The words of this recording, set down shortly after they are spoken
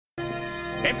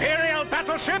Imperial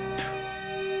battleship,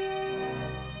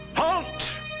 halt!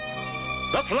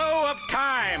 The flow of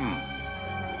time.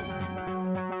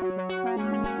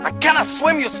 I cannot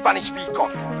swim, you Spanish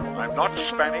peacock. I'm not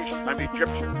Spanish, I'm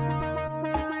Egyptian.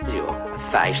 You, a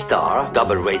 5-star,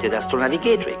 double-rated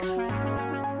astronavigatrix.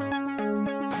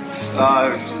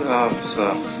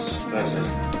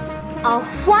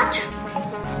 What?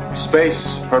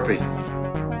 Space, Herpy.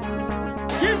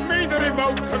 Give me the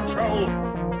remote control.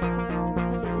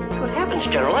 Good heavens,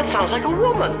 General, that sounds like a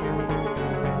woman.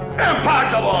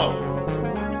 Impossible!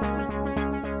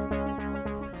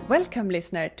 Welcome,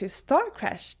 listener, to Star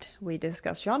Crashed. We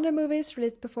discuss genre movies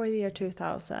released before the year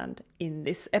 2000. In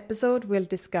this episode, we'll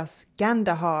discuss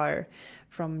Gandahar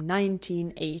from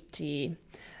 1980.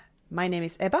 My name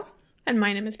is Ebba. And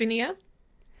my name is Linnea.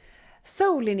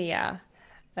 So, Linnea,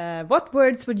 what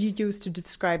words would you use to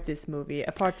describe this movie,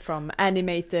 apart from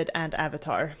animated and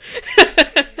Avatar?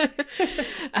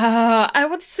 I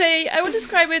would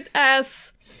describe it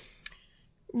as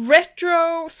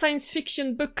retro science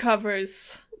fiction book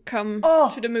covers come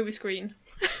to the movie screen.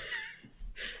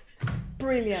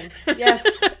 Brilliant. Yes.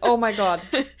 Oh my god.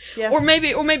 Yes. Or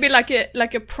maybe like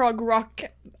a prog rock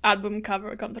album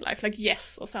cover come to life, like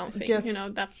Yes or something. Just you know,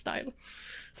 that style.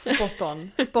 Spot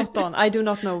on. Spot on. I do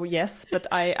not know Yes, but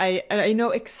I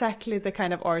know exactly the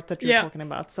kind of art that you're talking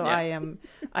about. So I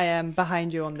am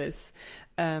behind you on this.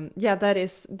 That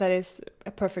is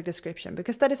a perfect description,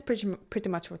 because that is pretty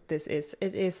much what this is.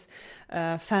 It is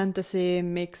fantasy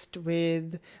mixed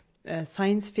with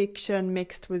science fiction,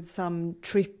 mixed with some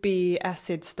trippy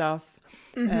acid stuff,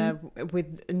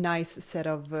 with a nice set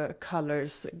of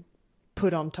colors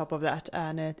put on top of that,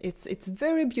 and it's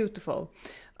very beautiful.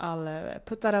 I'll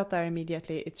put that out there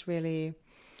immediately. It's really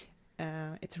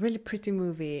a really pretty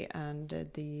movie, and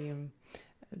the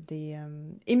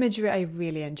imagery I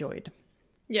really enjoyed.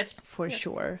 Yes, for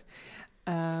sure.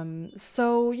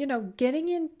 So, getting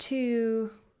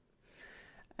into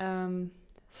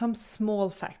some small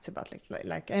facts about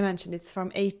like I mentioned, it's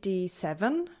from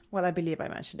 87. Well, I believe I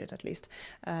mentioned it at least.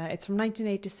 It's from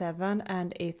 1987,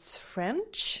 and it's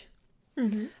French.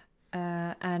 Mm-hmm.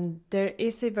 And there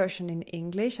is a version in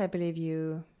English. I believe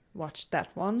you watched that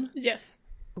one. Yes.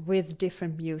 With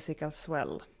different music as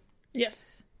well.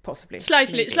 Yes. Possibly.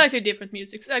 Slightly different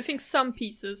music. I think some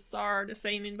pieces are the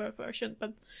same in both versions,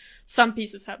 but some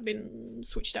pieces have been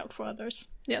switched out for others.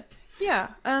 Yeah.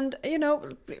 Yeah, and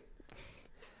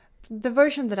the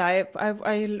version that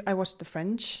I watched, the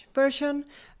French version,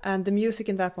 and the music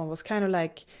in that one was kind of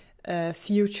like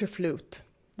future flute.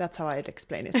 That's how I'd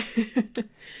explain it.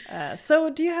 So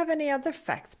do you have any other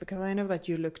facts? Because I know that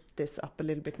you looked this up a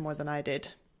little bit more than I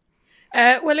did.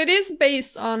 Well, it is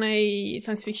based on a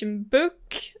science fiction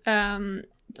book.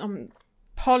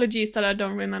 Apologies that I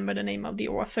don't remember the name of the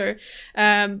author.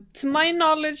 To my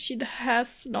knowledge, it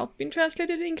has not been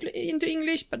translated into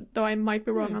English, but though I might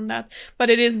be wrong on that. But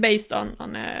it is based on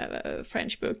a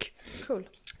French book. Cool.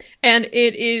 And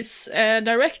it is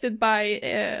directed by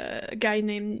a guy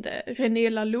named René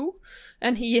Laloux,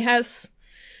 and he's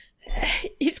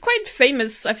quite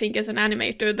famous, I think, as an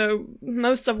animator, though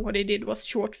most of what he did was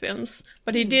short films.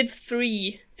 But he did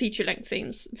 3 feature-length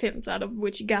films, out of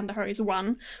which Gandahar is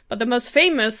one. But the most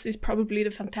famous is probably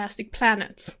The Fantastic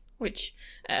Planets, which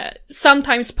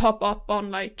sometimes pop up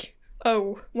on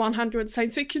 100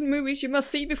 science fiction movies you must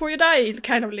see before you die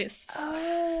kind of lists.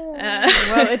 Oh,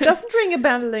 well, it doesn't ring a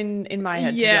bell in my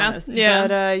head, to be honest. Yeah.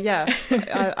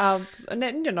 But I'll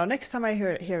next time I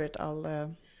hear it,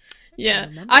 I'll.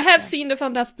 I have seen The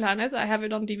Fantastic Planet. I have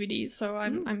it on DVD, so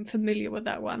I'm familiar with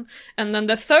that one. And then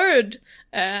the third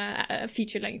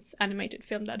feature-length animated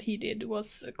film that he did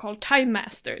was called Time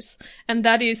Masters, and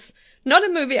that is not a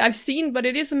movie I've seen, but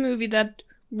it is a movie that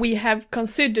we have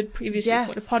considered previously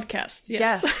for the podcast.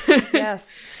 Yes.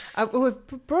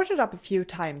 We've brought it up a few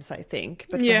times, I think,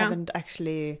 but we haven't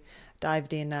actually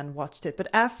dived in and watched it. But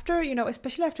after,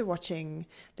 especially after watching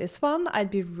this one,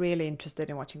 I'd be really interested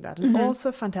in watching that. And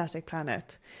also Fantastic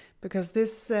Planet, because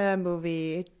this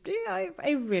movie,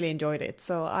 I really enjoyed it.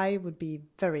 So I would be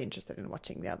very interested in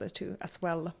watching the other two as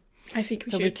well. I think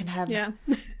we should. So we can have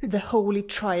the holy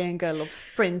triangle of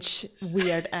French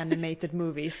weird animated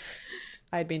movies.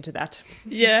 I'd be into that.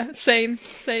 Yeah, same.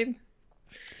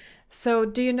 So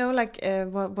do you know,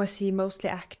 was he mostly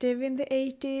active in the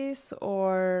 80s,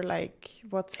 or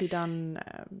what's he done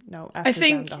after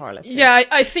Gandahar, let's say? Yeah,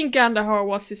 I think Gandahar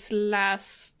was his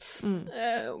last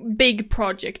big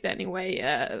project anyway,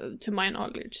 to my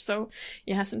knowledge. So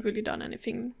he hasn't really done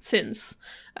anything since.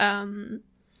 And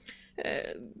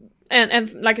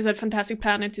like I said, Fantastic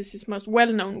Planet is his most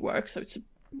well-known work, so it's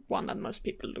one that most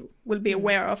people will be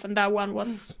aware of, and that one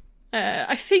was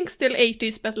I think still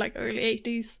 80s, but like early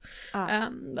 80s.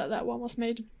 That one was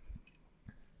made.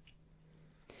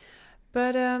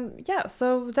 But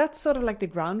so that's sort of like the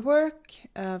groundwork,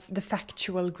 the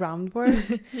factual groundwork.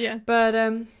 Yeah.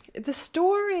 But the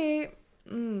story,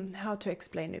 how to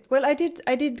explain it? Well, I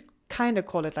did kind of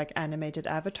call it like animated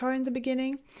Avatar in the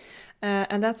beginning,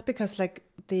 and that's because like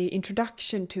the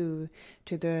introduction to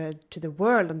the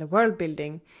world and the world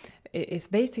building is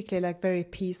basically like very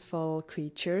peaceful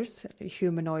creatures,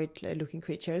 humanoid looking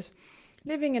creatures,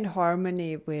 living in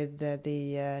harmony with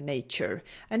the nature.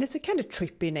 And it's a kind of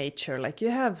trippy nature. Like you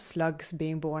have slugs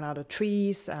being born out of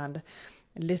trees and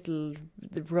little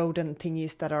rodent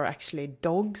thingies that are actually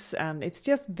dogs. And it's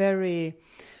just very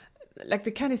like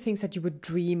the kind of things that you would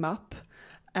dream up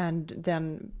and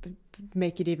then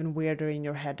make it even weirder in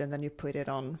your head, and then you put it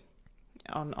on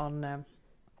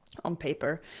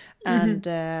paper. And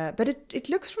but it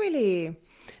looks really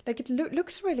like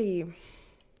looks really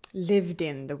lived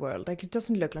in the world. Like it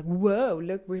doesn't look like, whoa,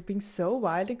 look, we're being so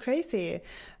wild and crazy,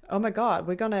 oh my god,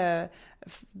 we're gonna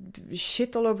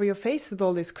shit all over your face with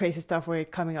all this crazy stuff we're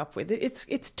coming up with.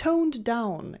 It's toned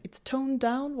down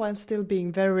while still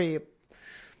being very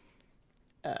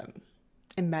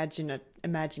imaginative.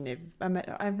 I'm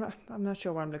not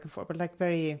sure what I'm looking for, but like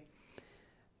very,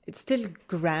 it's still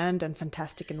grand and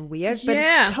fantastic and weird, but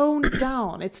it's toned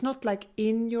down. It's not like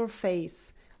in your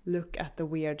face, look at the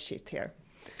weird shit here.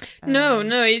 No,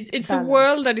 it's a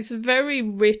world that is very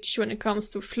rich when it comes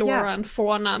to flora and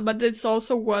fauna, but it's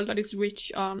also a world that is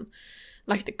rich on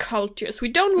like the cultures. We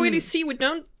don't really we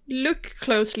don't look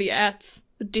closely at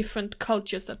the different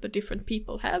cultures that the different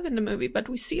people have in the movie, but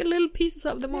we see little pieces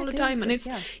of them all the time, and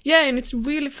it's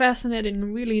really fascinating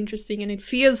and really interesting, and it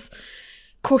feels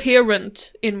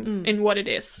coherent in what it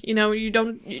is. You know,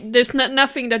 there's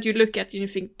nothing that you look at and you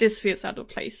think this feels out of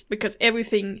place, because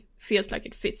everything feels like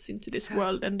it fits into this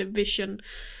world and the vision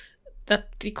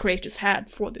that the creators had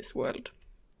for this world.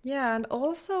 Yeah, and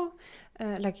also,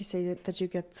 like you say, that you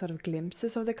get sort of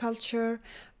glimpses of the culture,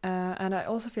 and I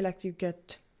also feel like you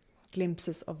get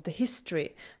glimpses of the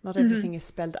history. Not everything is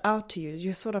spelled out to you.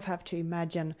 You sort of have to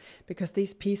imagine, because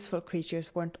these peaceful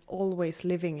creatures weren't always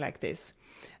living like this,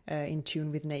 in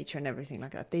tune with nature and everything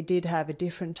like that. They did have a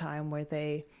different time where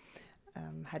they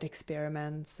had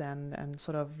experiments and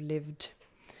sort of lived,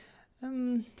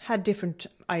 had different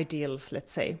ideals,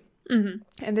 let's say. And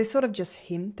they sort of just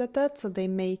hint at that, so they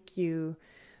make you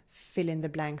fill in the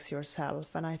blanks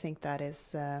yourself. And I think that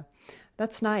is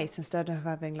that's nice, instead of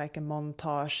having like a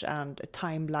montage and a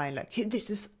timeline, like this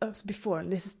is us before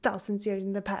and this is thousands years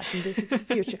in the past and this is the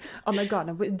future. Oh my god,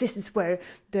 and this is where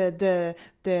the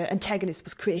antagonist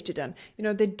was created. And you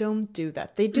know, they don't do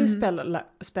that. They do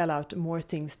spell out more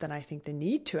things than I think they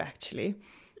need to, actually.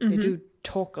 They do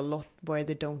talk a lot where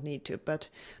they don't need to, but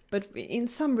in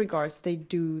some regards they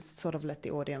do sort of let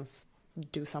the audience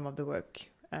do some of the work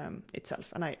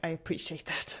itself, and I appreciate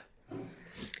that.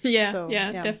 Yeah,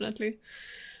 definitely.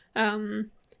 And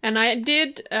I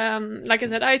did, like I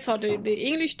said, I saw the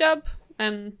English dub,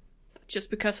 and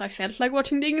just because I felt like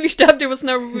watching the English dub, there was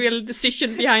no real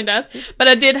decision behind that. But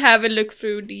I did have a look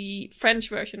through the French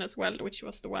version as well, which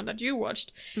was the one that you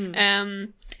watched.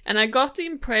 And I got the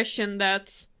impression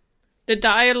that the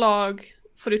dialogue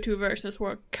for the two versions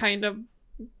were kind of,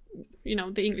 you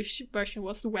know, the English version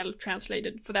was well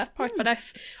translated for that part, but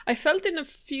I felt in a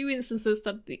few instances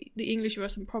that the English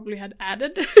version probably had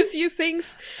added a few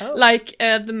things. Like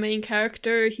the main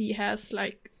character, he has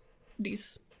like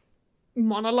these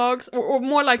monologues or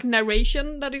more like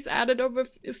narration that is added over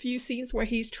a few scenes where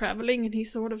he's traveling, and he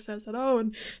sort of says that,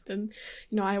 and then,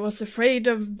 you know, I was afraid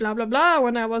of blah blah blah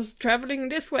when I was traveling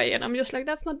this way, and I'm just like,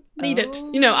 that's not needed.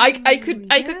 You know, I could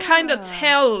kind of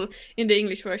tell in the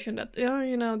English version that,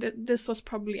 you know, that this was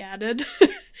probably added.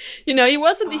 You know, it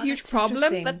wasn't a huge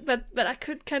problem, but I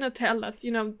could kind of tell that,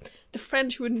 you know, the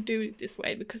French wouldn't do it this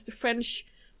way, because the French,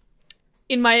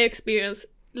 in my experience,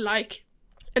 like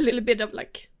a little bit of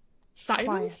like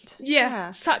silence.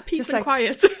 Quiet. Peace and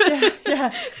quiet.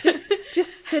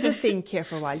 Just sit and think here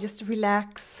for a while. Just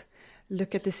relax,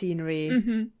 look at the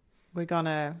scenery. We're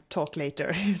gonna talk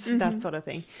later. That sort of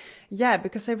thing. Yeah,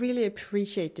 because I really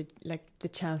appreciated like the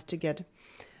chance to get.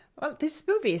 Well, this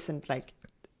movie isn't like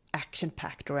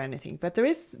action-packed or anything, but there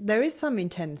is some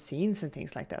intense scenes and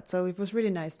things like that. So it was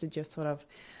really nice to just sort of,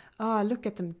 look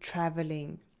at them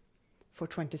traveling for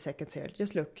 20 seconds here.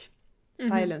 Just look.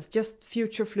 Silence, just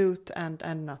future flute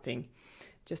and nothing.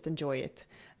 Just enjoy it.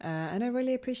 And I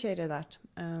really appreciated that.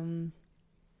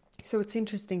 So it's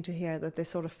interesting to hear that they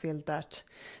sort of filled that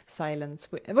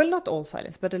silence with, well, not all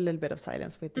silence, but a little bit of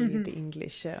silence with the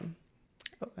English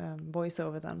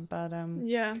voiceover then. But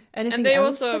anything and they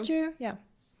else also, that you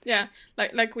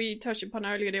like we touched upon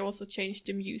earlier, they also changed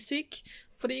the music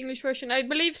for the English version. I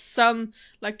believe some,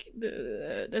 like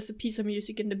there's a piece of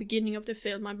music in the beginning of the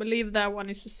film. I believe that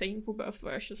one is the same for both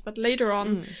versions, but later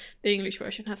on the English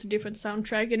version has a different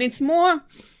soundtrack, and it's more,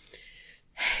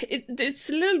 it's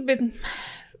a little bit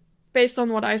based on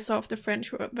what I saw of the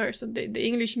French version. The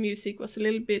English music was a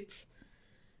little bit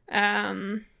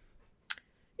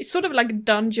it's sort of like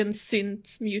dungeon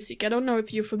synth music. I don't know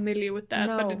if you're familiar with that,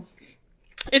 but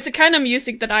it's a kind of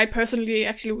music that I personally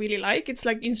actually really like. It's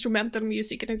like instrumental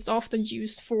music, and it's often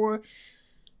used for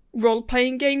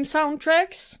role-playing game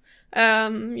soundtracks.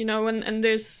 And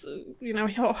there's,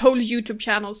 whole YouTube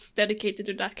channels dedicated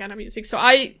to that kind of music. So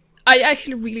I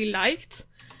actually really liked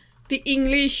the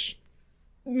English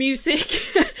music,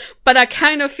 but I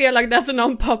kind of feel like that's an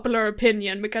unpopular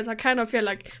opinion, because I kind of feel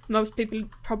like most people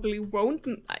probably won't.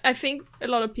 I think a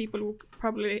lot of people will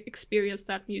probably experience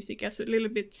that music as a little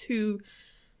bit too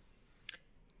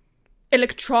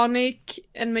electronic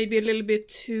and maybe a little bit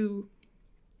too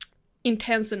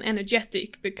intense and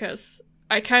energetic, because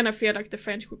I kind of feel like the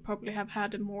French would probably have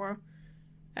had a more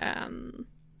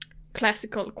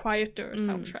classical, quieter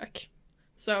soundtrack.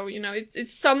 So,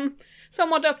 it's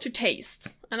somewhat up to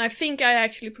taste. And I think I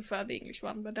actually prefer the English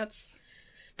one, but that's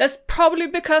probably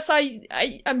because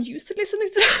I'm used to listening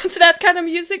to that kind of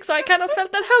music, so I kind of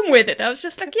felt at home with it. I was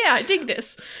just like, yeah, I dig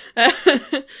this.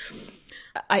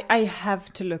 I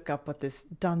have to look up what this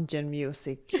dungeon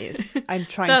music is. I'm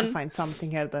trying to find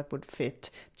something here that would fit.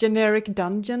 Generic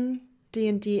dungeon,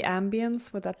 D&D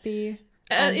ambience, would that be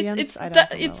ambience?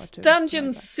 It's dungeon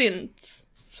synth.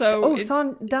 So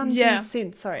dungeon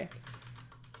synth, sorry.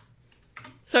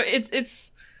 So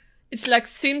it's like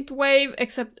synthwave,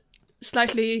 except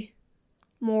slightly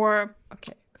more,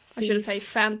 I should say,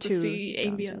 fantasy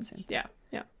ambience. Yeah.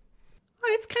 Oh,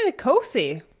 it's kind of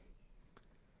cozy.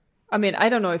 I mean, I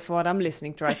don't know if what I'm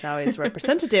listening to right now is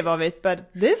representative of it, but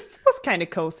this was kind of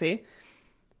cozy.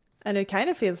 And it kind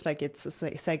of feels like it's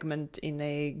a segment in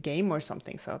a game or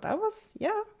something. So that was,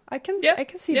 I can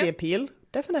see the appeal,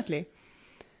 definitely.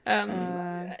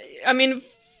 I mean,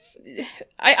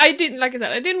 I didn't, like I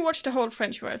said, I didn't watch the whole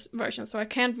French version, so I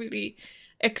can't really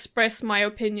express my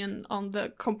opinion on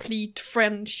the complete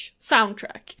French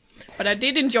soundtrack. But I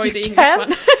did enjoy the English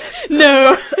one.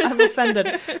 No, I'm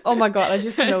offended. Oh my god, I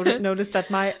just noticed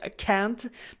that my can't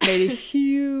made a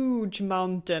huge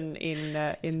mountain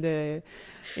in the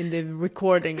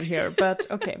recording here. But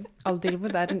okay, I'll deal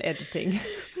with that in editing.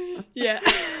 Yeah.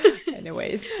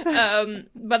 Anyways.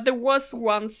 But there was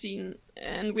one scene,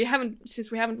 and we haven't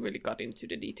really got into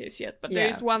the details yet, but there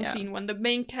is one scene when the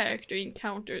main character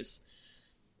encounters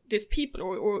these people,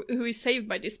 or who is saved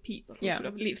by these people, who sort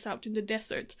of lives out in the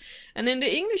desert. And in the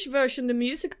English version, the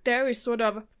music there is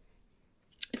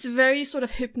it's very sort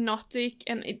of hypnotic,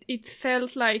 and it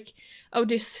felt like,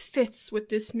 this fits with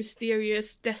this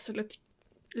mysterious, desolate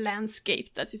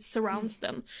landscape that it surrounds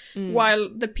them. While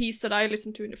the piece that I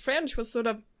listened to in the French was sort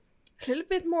of a little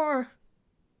bit more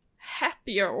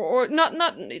happier, or not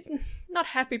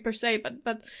happy per se,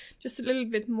 but just a little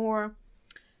bit more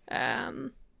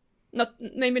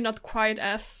not quite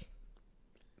as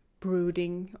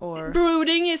brooding, or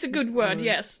brooding is a good word.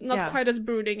 Yes, not quite as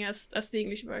brooding as the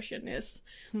English version is.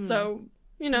 So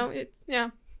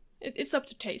it's up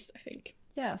to taste, I think.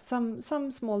 Yeah, some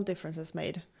small differences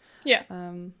made. Yeah.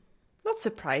 Not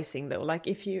surprising though. Like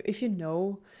if you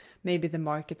know maybe the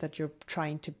market that you're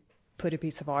trying to put a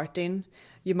piece of art in,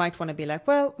 you might want to be like,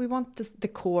 well, we want the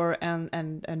core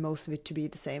and most of it to be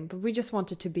the same, but we just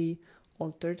want it to be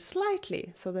altered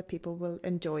slightly so that people will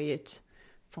enjoy it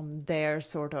from their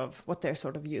sort of what they're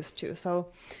sort of used to.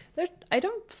 So I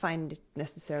don't find it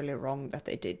necessarily wrong that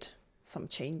they did some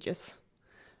changes.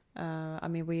 I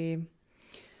mean, we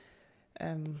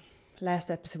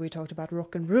last episode we talked about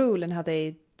Rock and Rule and how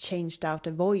they changed out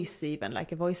a voice, even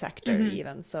like a voice actor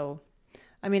even. So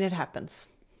I mean, it happens.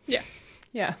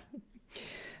 Yeah.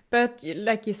 But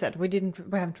like you said, we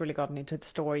haven't really gotten into the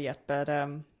story yet, but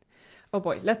oh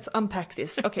boy, let's unpack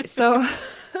this. Okay, so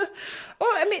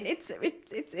well, I mean, it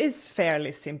is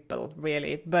fairly simple,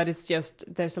 really, but it's just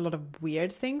there's a lot of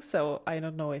weird things, so I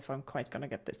don't know if I'm quite gonna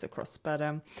get this across. But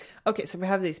okay, so we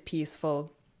have these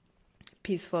peaceful,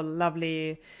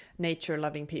 lovely,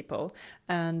 nature-loving people,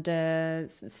 and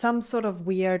some sort of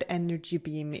weird energy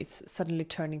beam is suddenly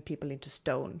turning people into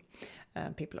stone.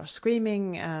 People are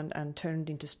screaming and turned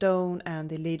into stone, and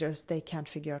the leaders, they can't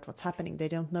figure out what's happening. They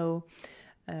don't know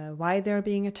why they're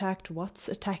being attacked, what's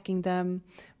attacking them,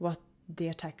 what the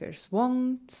attackers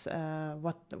want,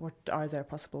 what are their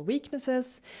possible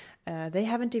weaknesses. They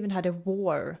haven't even had a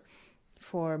war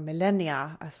for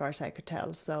millennia, as far as I could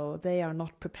tell, so they are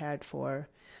not prepared for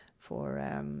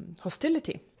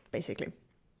hostility, basically.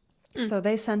 So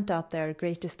they sent out their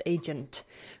greatest agent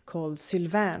called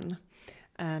Sylvain,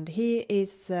 and he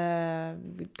is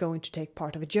going to take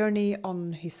part of a journey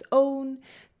on his own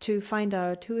to find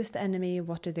out who is the enemy,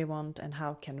 what do they want, and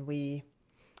how can we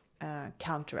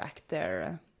counteract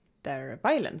their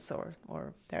violence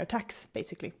or their attacks,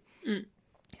 basically.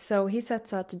 So he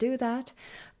sets out to do that,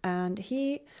 and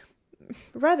he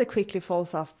rather quickly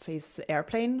falls off his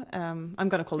airplane. I'm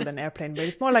going to call it an airplane, but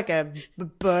it's more like a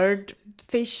bird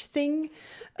fish thing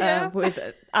with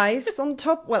ice on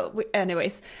top. Well,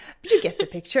 anyways, but you get the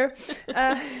picture.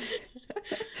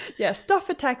 Stuff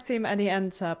attacks him, and he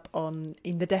ends up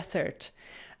in the desert.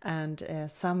 And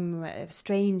some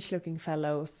strange-looking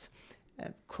fellows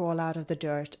crawl out of the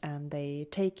dirt, and they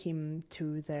take him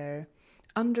to their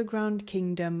underground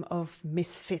kingdom of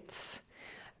misfits.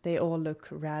 They all look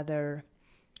rather,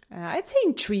 I'd say,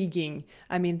 intriguing.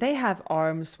 I mean, they have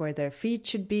arms where their feet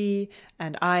should be,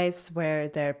 and eyes where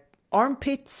their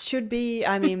armpits should be.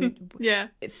 I mean,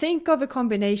 think of a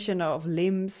combination of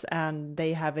limbs, and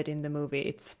they have it in the movie.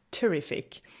 It's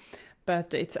terrific.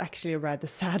 But it's actually a rather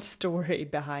sad story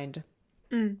behind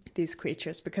these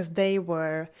creatures, because they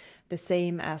were the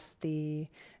same as the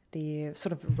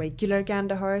sort of regular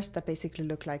Gandahars that basically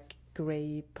look like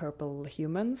grey purple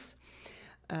humans.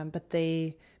 But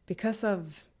they, because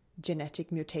of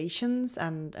genetic mutations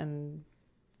and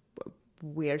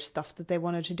weird stuff that they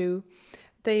wanted to do,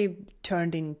 they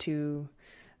turned into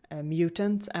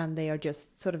mutants, and they are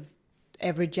just sort of,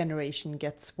 every generation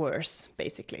gets worse,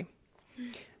 basically.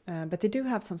 But they do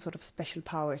have some sort of special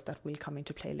powers that will come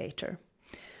into play later.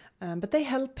 But they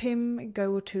help him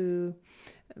go to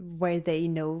where they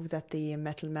know that the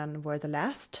metal men were the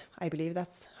last. I believe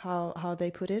that's how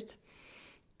they put it.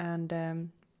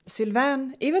 And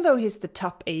Sylvain, even though he's the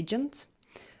top agent,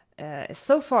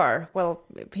 so far, well,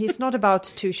 he's not about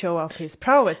to show off his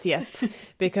prowess yet,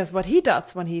 because what he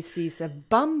does when he sees a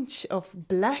bunch of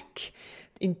black,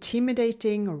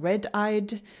 intimidating,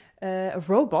 red-eyed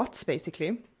robots,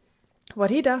 basically, what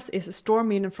he does is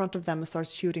storm in front of them and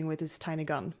starts shooting with his tiny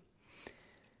gun.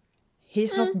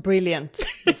 He's not brilliant,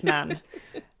 this man,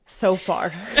 so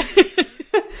far.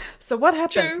 So what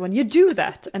happens when you do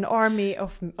that? An army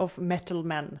of metal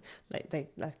men,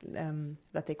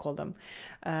 that they call them.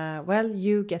 Well,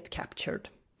 you get captured.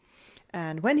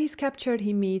 And when he's captured,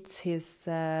 he meets his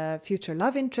future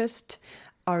love interest,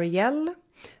 Ariel.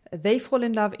 They fall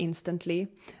in love instantly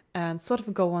and sort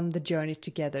of go on the journey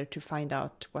together to find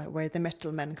out where the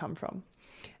metal men come from.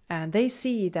 And they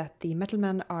see that the metal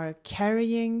men are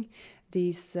carrying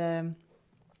these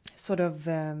sort of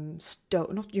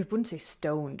you wouldn't say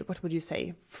stoned, what would you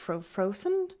say?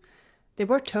 Frozen? They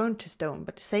were turned to stone,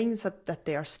 but saying that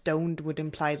they are stoned would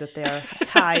imply that they are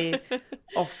high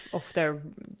of their,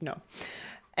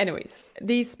 Anyways,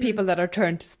 these people that are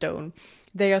turned to stone,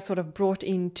 they are sort of brought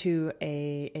into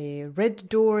a red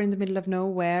door in the middle of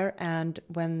nowhere, and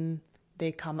when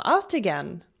they come out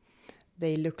again,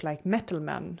 they look like metal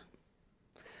men.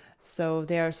 So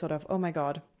they are sort of, oh my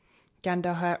god,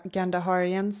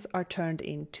 Gandaharians are turned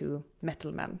into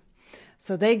metal men.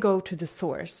 So they go to the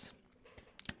source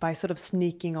by sort of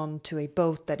sneaking onto a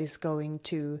boat that is going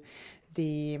to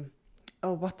the...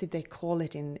 Oh, what did they call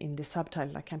it in the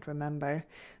subtitle? I can't remember.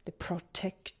 The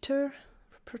Protector?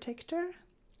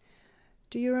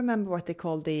 Do you remember what they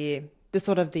called the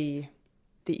sort of the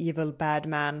evil bad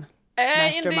man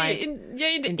mastermind? In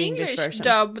the English version.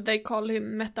 Dub, they call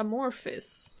him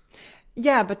Metamorphosis.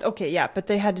 Yeah, but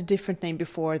they had a different name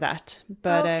before that.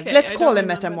 But let's call him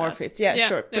Metamorphosis. Yeah,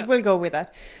 sure. Yeah. But we'll go with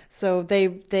that. So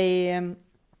they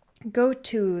go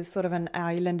to sort of an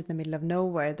island in the middle of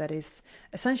nowhere that is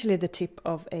essentially the tip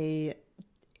of a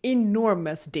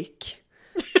enormous dick.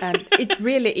 And it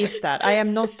really is that. I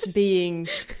am not being,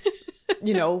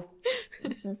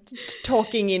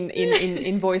 talking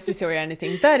in voices or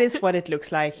anything. That is what it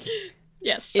looks like.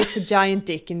 Yes. It's a giant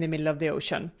dick in the middle of the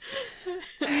ocean.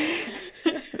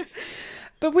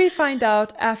 But we find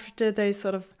out after they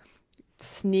sort of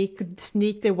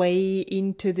sneak their way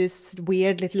into this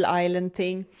weird little island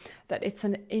thing that it's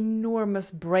an enormous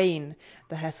brain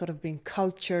that has sort of been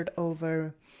cultured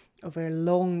over a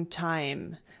long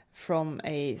time from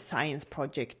a science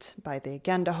project by the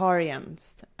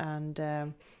Gandaharians.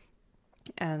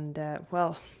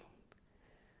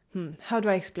 How do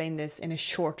I explain this in a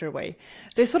shorter way?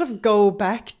 They sort of go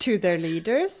back to their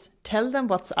leaders, tell them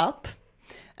what's up,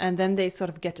 And then they sort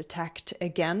of get attacked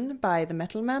again by the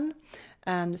metal men.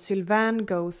 And Sylvain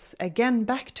goes again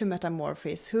back to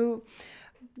Metamorphosis, who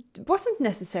wasn't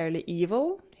necessarily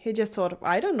evil. He just thought,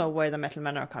 I don't know where the metal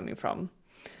men are coming from.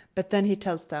 But then he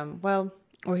tells them,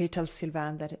 he tells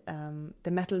Sylvain that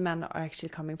the metal men are actually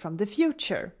coming from the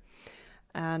future.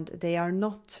 And they are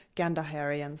not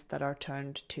Gandaharians that are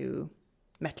turned to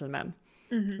metal men.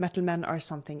 Mm-hmm. Metal men are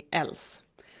something else.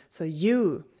 So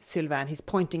you, Sylvain, he's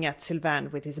pointing at Sylvain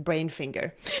with his brain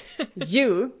finger.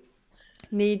 You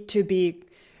need to be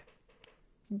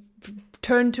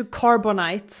turned to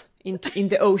carbonite in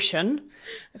the ocean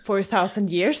for 1,000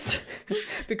 years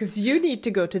because you need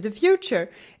to go to the future.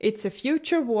 It's a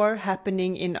future war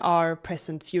happening in our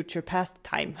present, future, past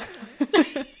time.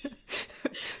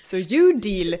 So you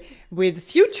deal with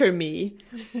future me,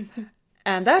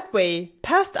 and that way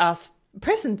past us,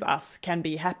 present us can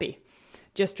be happy.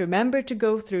 Just remember to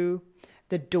go through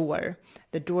the door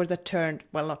that turned,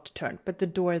 well, not turned, but the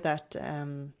door that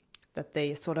that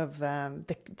they sort of,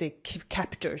 the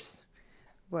captors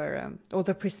were, or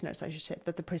the prisoners, I should say,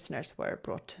 that the prisoners were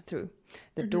brought through.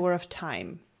 The door of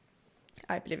time,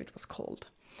 I believe it was called.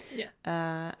 Yeah.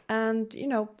 And, you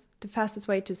know, the fastest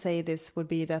way to say this would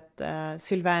be that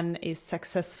Sylvain is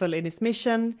successful in his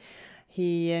mission.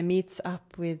 He meets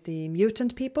up with the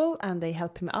mutant people and they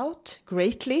help him out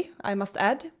greatly, I must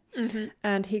add. Mm-hmm.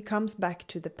 And he comes back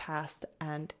to the past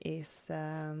and is...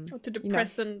 to the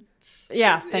present.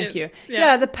 Yeah, thank you.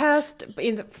 Yeah, the past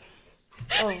in the...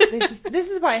 Oh, this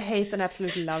is why I hate and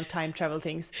absolutely love time travel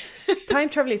things. Time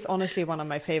travel is honestly one of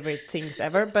my favorite things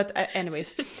ever. But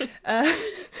anyways,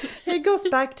 he goes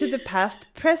back to the past,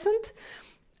 present,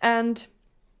 and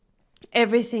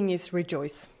everything is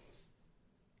rejoice.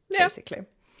 Yeah. Basically.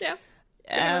 Yeah.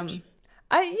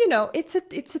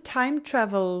 It's a time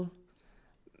travel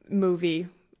movie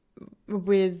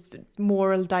with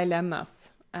moral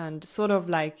dilemmas and sort of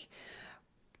like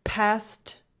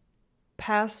past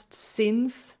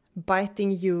sins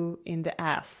biting you in the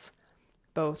ass,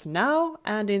 both now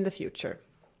and in the future.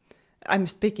 I'm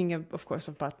speaking, of course,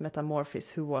 about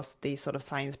Metamorphosis, who was the sort of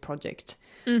science project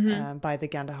by the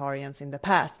Gandaharians in the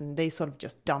past, and they sort of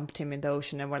just dumped him in the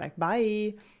ocean and were like,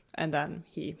 bye. And then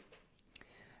he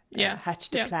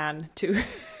hatched a plan to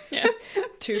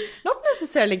to not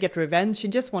necessarily get revenge. He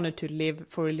just wanted to live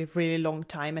for a really long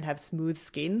time and have smooth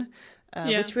skin,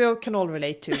 which we all can all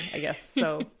relate to, I guess.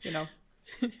 So, you know.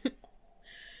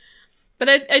 But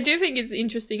I do think it's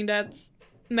interesting that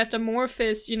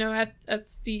Metamorphosis, you know, at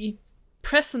the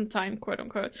present time, quote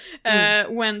unquote,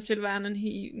 when Sylvain and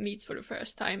he meets for the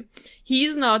first time,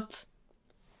 he's not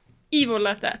evil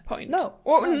at that point. No.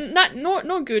 Not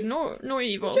nor good nor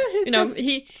evil. Yeah, you know,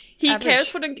 he cares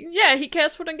for he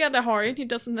cares for the Gandaharian. He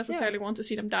doesn't necessarily want to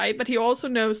see them die, but he also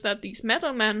knows that these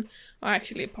metal men are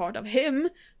actually a part of him.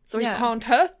 So he can't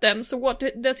hurt them. So what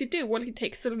does he do? Well, he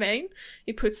takes Sylvain,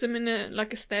 he puts him in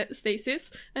a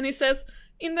stasis, and he says,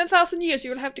 in 1,000 years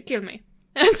you will have to kill me.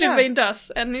 And Sylvain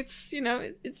does, and it's, you know,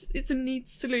 it's a neat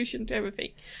solution to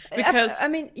everything. Because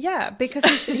because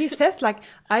he says, like,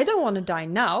 I don't want to die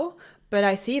now, but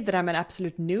I see that I'm an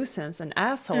absolute nuisance, an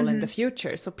asshole in the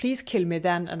future. So please kill me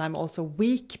then, and I'm also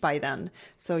weak by then.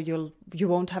 So you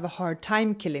won't have a hard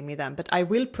time killing me then, but I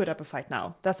will put up a fight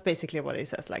now. That's basically what he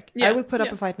says. Like, I will put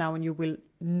up a fight now, and you will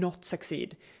not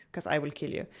succeed because I will kill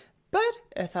you. But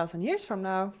 1,000 years from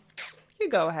now, you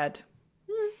go ahead.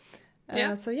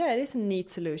 So it is a neat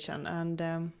solution,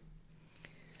 and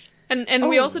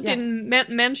we also didn't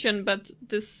mention, but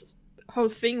this whole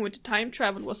thing with the time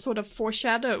travel was sort of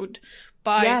foreshadowed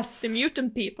by the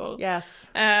mutant people. Yes,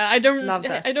 I don't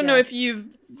know if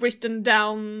you've written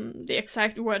down the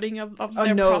exact wording of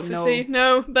their prophecy.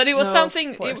 No, but it was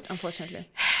something. Unfortunately,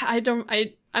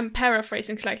 I'm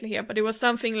paraphrasing slightly here, but it was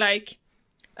something like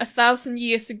 1,000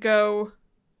 years ago,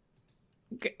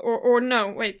 or no,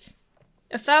 wait.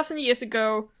 1,000 years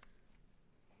ago,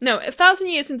 1,000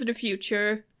 years into the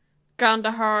future,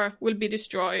 Gandahar will be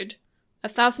destroyed.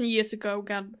 1,000 years ago,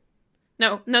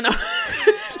 No. Let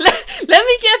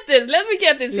me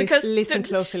get this. Because listen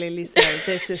closely, listener.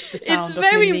 This is the sound of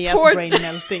Linnea's brain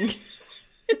melting.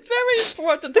 It's very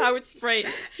important how it's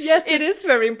phrased. Yes, it is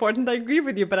very important. I agree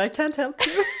with you, but I can't help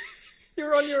you.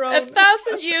 You're on your own.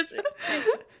 1,000 years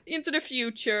into the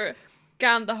future,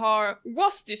 Gandahar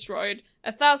was destroyed.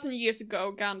 1,000 years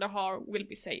ago, Gandahar will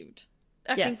be saved.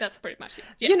 I think that's pretty much it.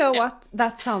 Yeah, you know what?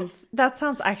 That sounds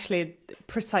actually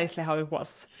precisely how it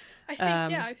was.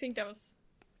 I think that was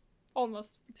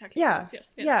almost exactly how it was.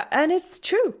 Yes. Yeah, and it's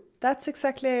true. That's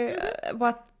exactly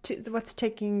what's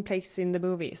taking place in the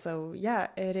movie. So yeah,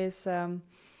 it is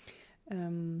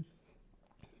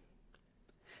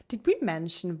Did we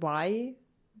mention why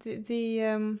the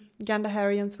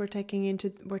Gandaharians were taken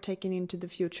into the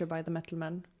future by the Metal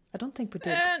Men? I don't think we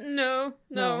did. No.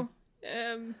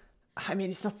 I mean,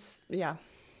 it's not. Yeah.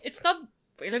 It's not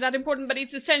really that important, but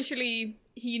it's essentially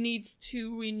he needs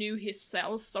to renew his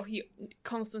cells, so he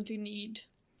constantly need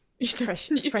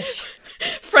fresh meat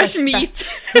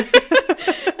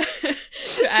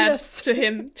to add to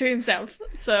himself.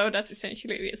 So that's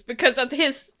essentially it is, because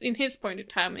in his point in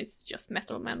time, it's just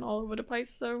metal men all over the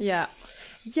place. So yeah,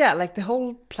 like the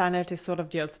whole planet is sort of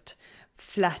just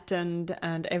flattened,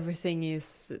 and everything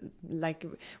is like,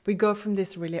 we go from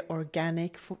this really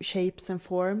organic shapes and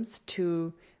forms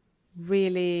to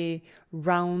really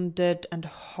rounded and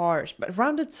harsh. But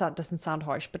rounded doesn't sound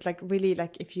harsh, but like really,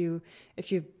 like if you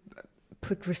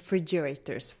put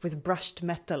refrigerators with brushed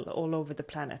metal all over the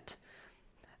planet,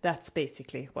 that's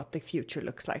basically what the future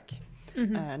looks like.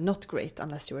 Not great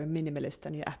unless you're a minimalist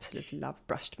and you absolutely love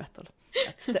brushed metal.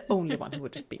 That's the only one who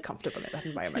would be comfortable in that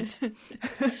environment.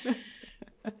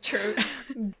 True.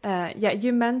 Yeah,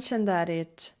 you mentioned that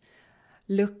it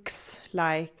looks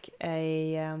like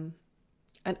and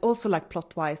also like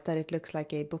plot-wise, that it looks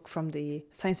like a book from the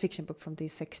science fiction book from the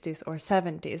 60s or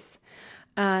 70s.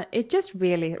 It just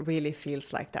really, really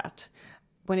feels like that.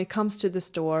 When it comes to the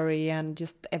story and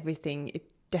just everything, it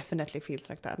definitely feels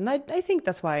like that. And I think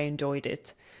that's why I enjoyed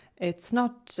it. It's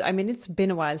not, I mean, it's been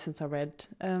a while since I read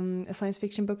a science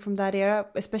fiction book from that era,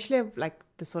 especially like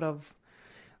the sort of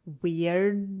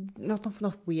weird, not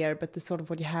weird, but the sort of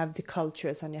what you have the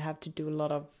cultures and you have to do a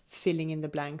lot of filling in the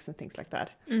blanks and things like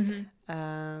that.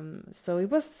 So it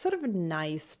was sort of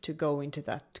nice to go into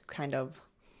that kind of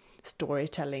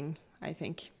storytelling, I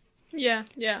think. Yeah.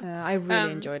 I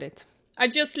really enjoyed it. I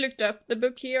just looked up the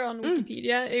book here on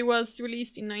Wikipedia. It was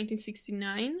released in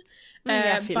 1969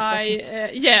 by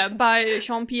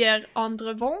Jean-Pierre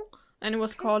Andrevon, and it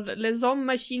was called Les Hommes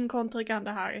Machines contre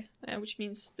Gandahar, which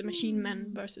means the Machine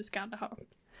Men versus Gandahar.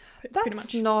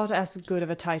 That's not as good of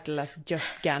a title as just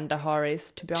Gandahar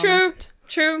is, to be honest.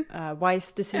 True.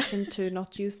 Wise decision to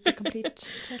not use the complete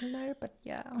title there, but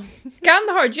yeah.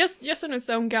 Gandahar, just on its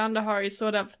own, Gandahar is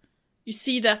sort of, you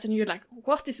see that and you're like,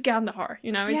 what is Gandahar?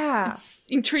 You know, it's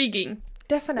intriguing.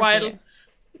 Definitely. While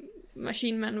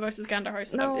Machine Men versus Gandahar is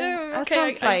sort of, that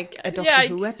sounds like a Doctor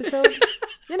Who episode.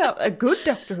 You know, a good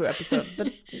Doctor Who episode,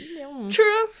 but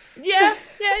True. Yeah,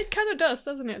 it kind of does,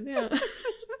 doesn't it? Yeah.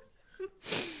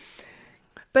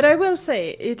 But I will say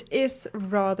it is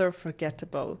rather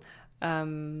forgettable.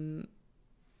 I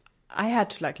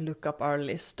had to like look up our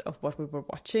list of what we were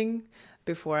watching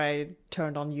before I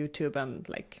turned on YouTube and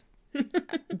like,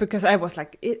 because I was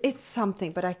like, it's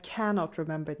something, but I cannot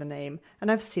remember the name.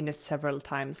 And I've seen it several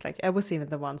times. Like I was even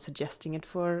the one suggesting it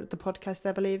for the podcast,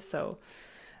 I believe. So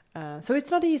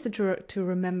it's not easy to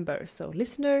remember. So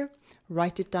listener,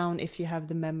 write it down if you have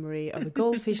the memory of a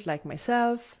goldfish like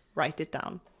myself. Write it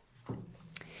down.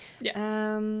 Yeah.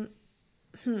 I'm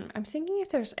thinking if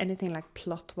there's anything like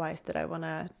plot-wise that I want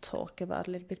to talk about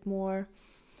a little bit more.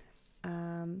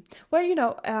 Well, you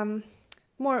know,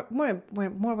 more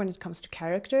when it comes to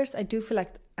characters, I do feel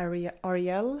like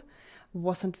Ariel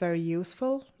wasn't very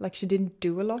useful. Like she didn't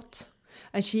do a lot,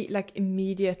 and she like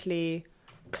immediately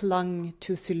clung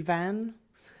to Sylvain.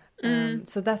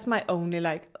 So that's my only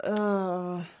like.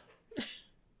 Other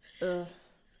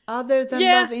than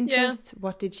love interest,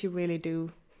 what did she really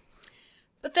do?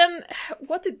 But then,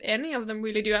 what did any of them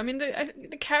really do? I mean,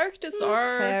 the characters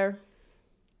are fair.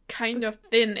 Kind of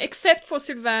thin, except for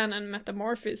Sylvain and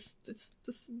Metamorphosis.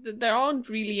 There aren't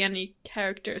really any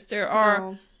characters. There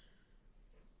are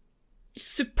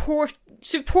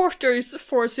supporters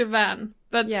for Sylvain,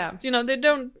 but you know,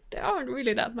 there aren't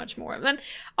really that much more. And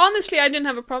honestly, I didn't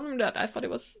have a problem with that. I thought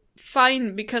it was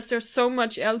fine because there's so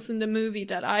much else in the movie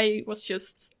that I was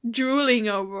just drooling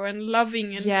over and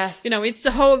loving. And you know, it's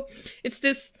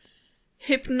this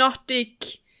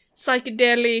hypnotic,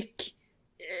 psychedelic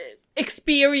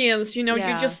experience. You know,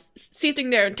 you're just sitting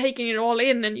there and taking it all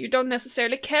in, and you don't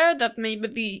necessarily care that maybe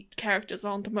the characters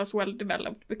aren't the most well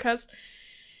developed because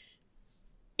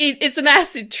it's an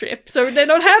acid trip, so they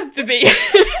don't have to be.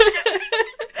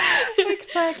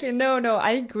 Exactly. No,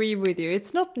 I agree with you.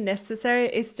 It's not necessary.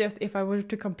 It's just if I were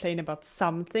to complain about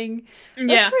something,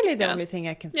 that's really the only thing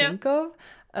I can think of.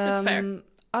 That's fair.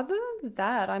 Other than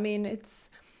that, I mean, it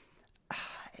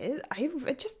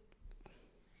just,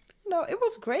 no, it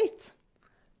was great.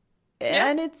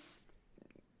 And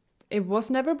it was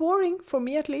never boring, for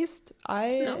me at least. I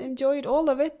enjoyed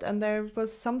all of it, and there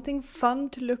was something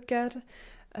fun to look at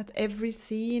every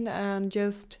scene, and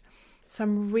just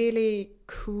some really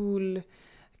cool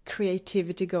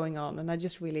creativity going on, and I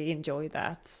just really enjoy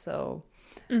that. So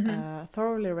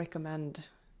Thoroughly recommend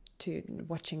to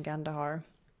watching Kandahar.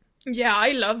 Yeah,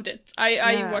 I loved it.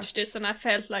 I watched this and I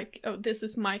felt like, oh, this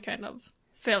is my kind of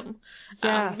film.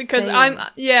 Yeah, because same.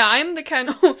 I'm the kind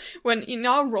of, when in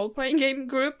our role-playing game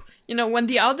group, you know, when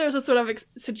the others are sort of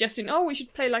suggesting, oh, we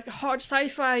should play like a hard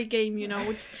sci-fi game, you know,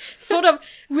 it's sort of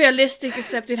realistic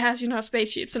except it has, you know,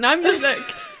 spaceships. And I'm just like,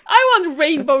 I want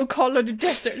rainbow-colored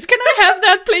deserts. Can I have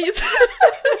that, please?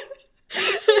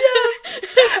 Yes,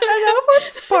 and I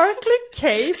want sparkly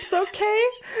capes, okay?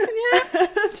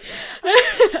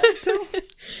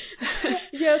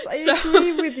 Yes, I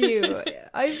agree with you.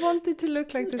 I want it to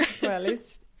look like this as well.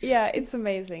 It's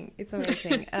amazing. It's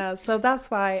amazing. So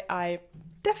that's why I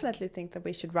definitely think that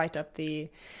we should write up the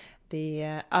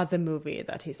other movie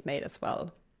that he's made as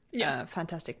well. Yeah,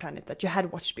 Fantastic Planet, that you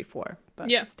had watched before, but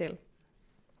still.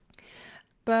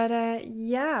 But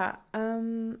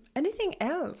anything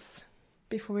else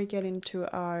before we get into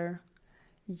our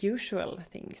usual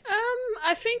things?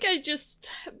 I think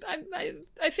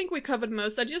I think we covered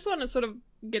most. I just want to sort of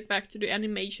get back to the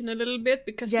animation a little bit,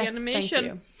 because the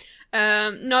animation,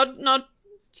 not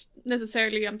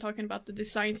necessarily I'm talking about the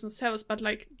designs themselves, but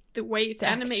like the way it's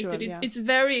animated. It's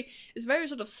very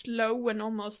sort of slow and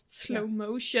almost slow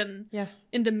motion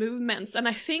in the movements, and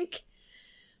I think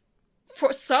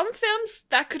for some films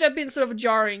that could have been sort of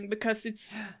jarring because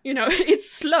it's, you know, it's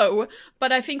slow,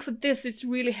 but I think for this it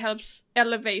really helps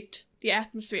elevate the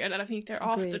atmosphere that I think they're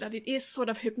after, that it is sort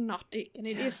of hypnotic and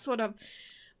it is sort of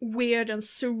weird and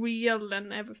surreal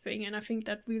and everything, and I think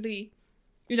that really,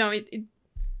 you know, it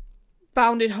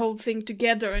bounded the whole thing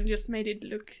together and just made it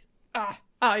look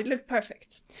it looked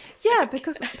perfect. Yeah,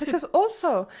 because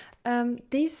also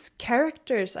these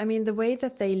characters, I mean, the way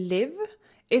that they live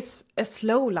is a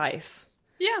slow life.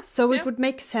 Yeah. So it would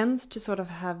make sense to sort of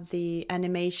have the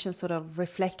animation sort of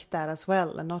reflect that as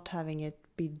well, and not having it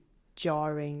be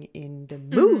jarring in the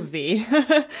movie,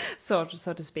 so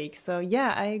to speak. So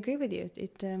yeah, I agree with you.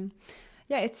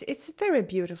 It's very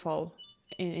beautiful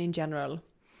in general.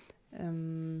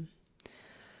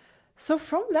 So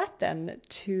from that then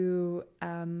to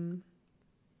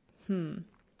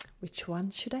which one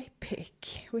should I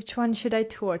pick? Which one should I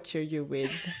torture you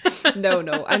with? No,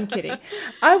 I'm kidding.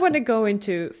 I want to go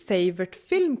into favorite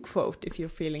film quote, if you're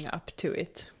feeling up to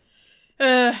it.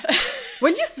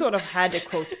 Well, you sort of had a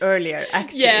quote earlier,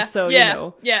 actually. You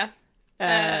know. Yeah.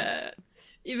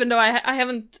 Even though I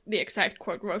haven't the exact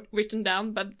quote written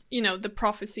down, but, you know, the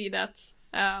prophecy that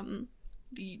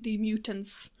the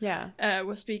mutants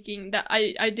were speaking, that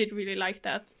I did really like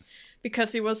that,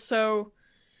 because it was so...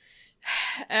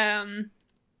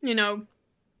 you know,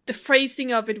 the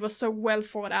phrasing of it was so well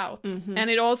thought out, and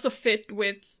it also fit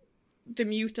with the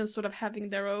mutants sort of having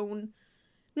their own,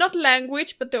 not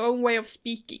language, but their own way of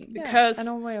speaking, because an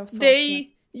own way of thought,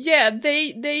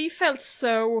 they felt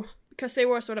so, because they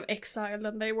were sort of exiled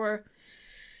and they were,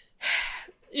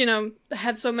 you know,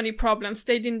 had so many problems.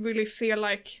 They didn't really feel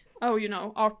like, oh, you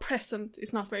know, our present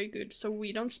is not very good, so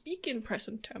we don't speak in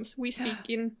present terms, we speak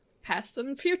in past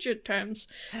and future terms.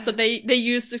 So they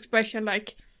use the expression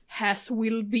like has,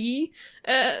 will, be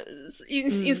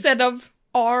instead of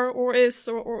are or is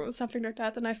or something like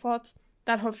that, and I thought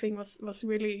that whole thing was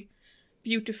really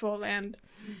beautiful and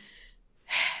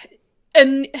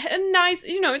nice.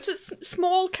 You know, it's a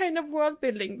small kind of world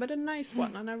building, but a nice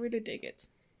one, and I really dig it.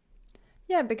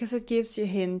 Yeah, because it gives you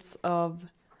hints of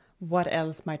what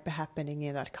else might be happening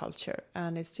in that culture,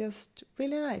 and it's just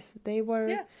really nice. They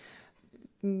were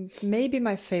maybe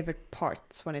my favorite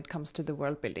parts when it comes to the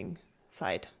world building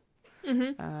side.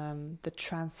 The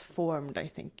transformed, I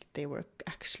think they were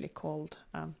actually called.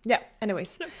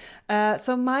 Anyways.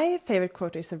 So my favorite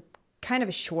quote is a kind of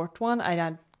a short one.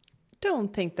 I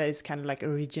don't think that is kind of like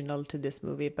original to this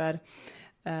movie, but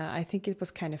I think it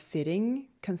was kind of fitting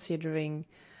considering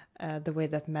the way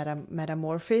that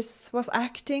Metamorphosis was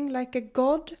acting like a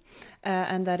god.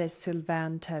 And that is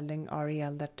Sylvain telling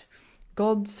Ariel that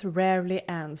gods rarely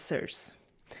answers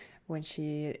when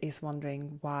she is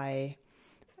wondering why,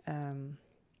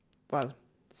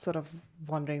 sort of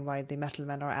wondering why the metal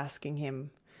men are asking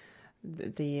him,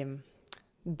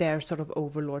 their sort of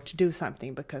overlord, to do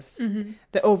something, because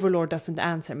the overlord doesn't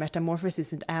answer. Metamorphosis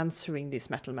isn't answering these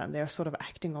metal men. They're sort of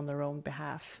acting on their own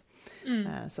behalf.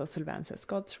 So Sylvain says,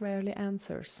 gods rarely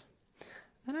answers.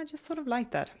 And I just sort of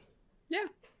like that. Yeah.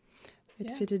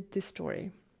 It fitted this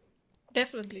story.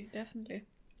 Definitely.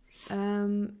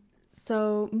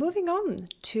 So moving on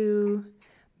to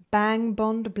Bang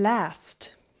Bond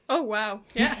Blast. Oh wow!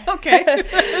 Yeah, okay.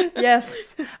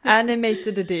 Yes,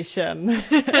 animated edition.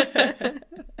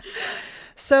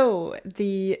 So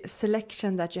the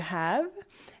selection that you have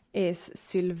is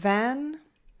Sylvain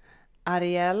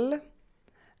Ariel,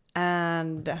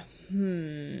 and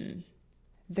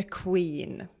the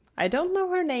Queen. I don't know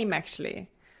her name actually,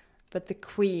 but the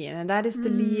Queen, and that is the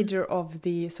leader of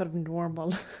the sort of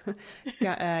normal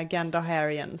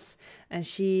Gandaharians. And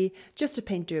she, just to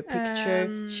paint you a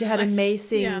picture, she had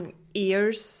amazing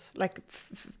ears, like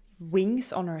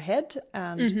wings on her head,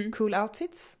 and cool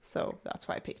outfits. So that's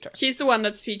why I picked her. She's the one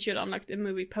that's featured on like the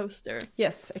movie poster.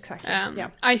 Yes, exactly.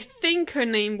 I think her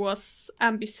name was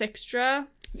Ambisextra.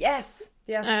 Yes,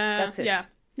 that's it.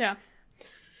 Yeah.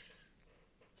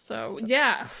 So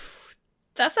yeah,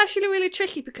 that's actually really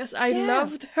tricky because I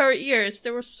loved her ears.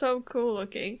 They were so cool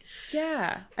looking.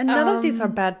 Yeah, and none of these are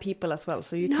bad people as well.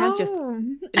 So you can't just,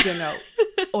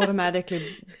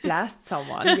 automatically blast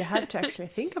someone. You have to actually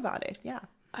think about it. Yeah.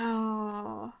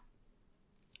 Oh.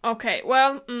 Okay,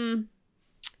 well,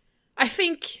 I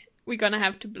think we're gonna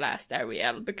have to blast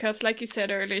Ariel because, like you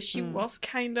said earlier, she was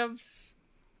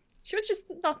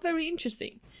just not very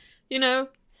interesting. You know,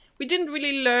 we didn't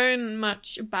really learn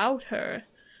much about her.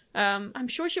 I'm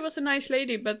sure she was a nice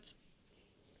lady, but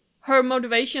her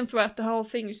motivation throughout the whole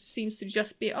thing seems to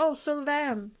just be, oh,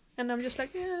 Sylvain. And I'm just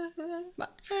like, yeah.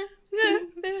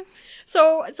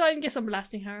 So I guess I'm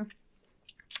blasting her.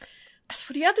 As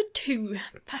for the other two,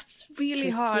 that's really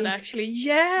hard, actually.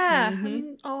 Yeah. I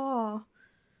mean,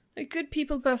 they're good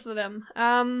people, both of them.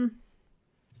 I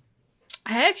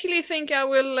actually think I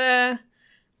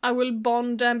will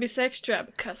bond Ambisextra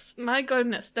because, my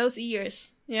goodness, those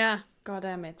ears. Yeah. God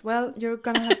damn it. Well, you're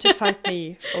gonna have to fight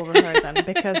me over her then,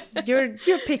 because you're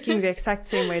picking the exact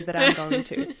same way that I'm going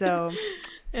to. So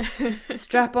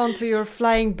strap onto your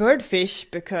flying birdfish,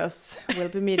 because we'll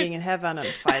be meeting in heaven and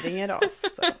fighting it off.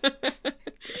 So just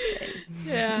saying.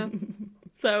 Yeah.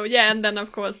 So yeah, and then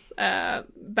of course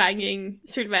banging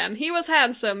Sylvain. He was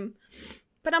handsome,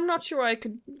 but I'm not sure I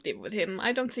could live with him.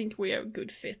 I don't think we are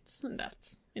good fits in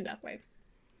that way.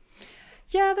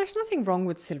 Yeah, there's nothing wrong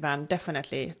with Sylvain,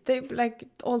 definitely. They, like,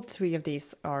 all three of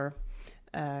these are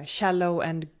shallow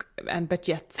and but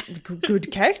yet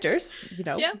good characters, you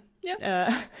know.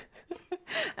 Yeah.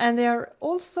 And they are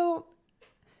also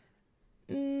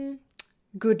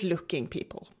good-looking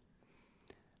people.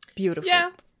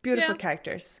 Beautiful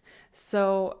characters.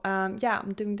 So, I'm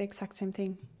doing the exact same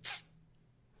thing.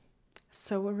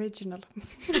 So original.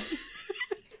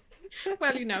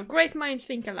 Well, you know, great minds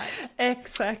think alike.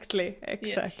 Exactly.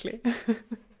 Yes.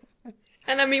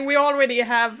 And I mean, we already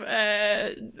have,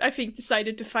 I think,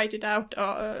 decided to fight it out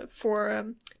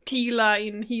for Teela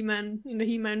in the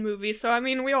He-Man movie. So I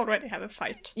mean, we already have a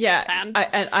fight. Yeah, planned.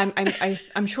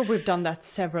 I'm sure we've done that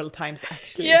several times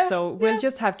actually. Yeah, so we'll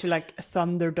just have to like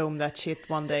Thunderdome that shit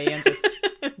one day and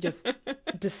just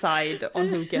decide on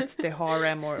who gets the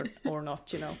harem or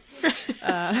not, you know.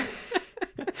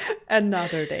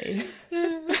 Another day.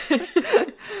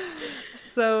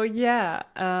 So yeah,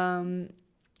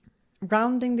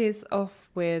 rounding this off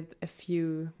with a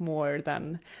few more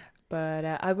then, but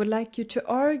I would like you to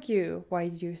argue why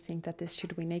you think that this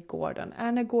should win a Gordon.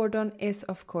 And a Gordon is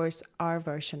of course our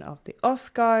version of the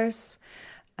Oscars,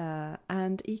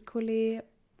 and equally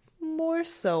more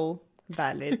so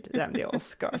valid than the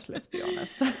Oscars, let's be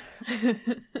honest.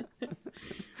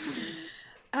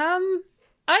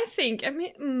 I think,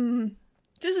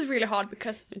 this is really hard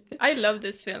because I love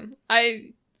this film.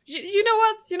 You know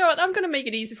what? I'm gonna make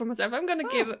it easy for myself. I'm gonna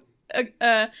give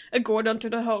a Gordon to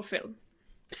the whole film.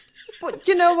 Well,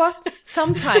 you know what?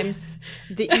 Sometimes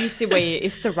the easy way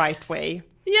is the right way.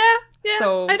 Yeah.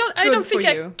 So I don't think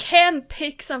I can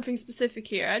pick something specific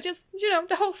here. I just,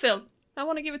 the whole film. I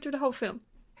want to give it to the whole film.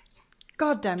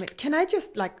 God damn it! Can I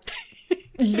just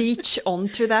leech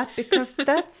onto that, because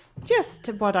that's just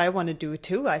what I want to do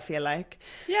too, I feel like.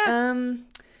 Yeah.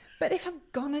 But if I'm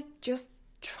gonna just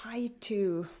try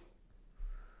to,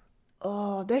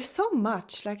 there's so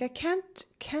much, like I can't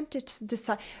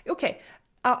decide. Okay,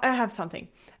 I have something.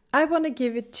 I want to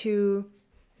give it to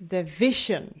the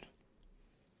vision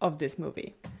of this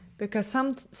movie, because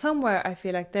somewhere I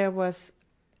feel like there was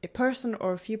a person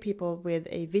or a few people with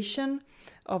a vision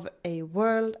of a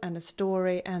world and a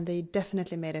story, and they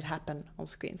definitely made it happen on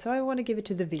screen. So I want to give it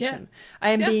to the vision. Yeah. I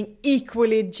am being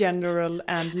equally general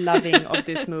and loving of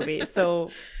this movie,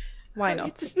 so why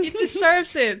not? It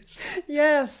deserves it.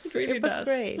 Yes, it really was does.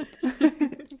 Great.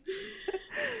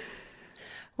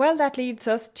 Well, that leads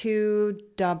us to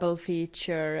double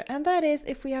feature, and that is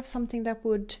if we have something that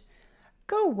would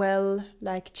go well,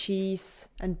 like cheese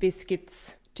and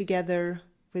biscuits together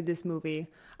with this movie.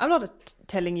 I'm not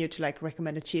telling you to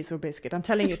recommend a cheese or biscuit. I'm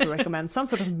telling you to recommend some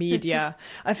sort of media.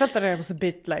 I felt that I was a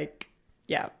bit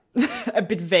a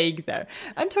bit vague there.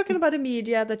 I'm talking about a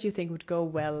media that you think would go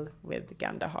well with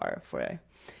Gandahar for a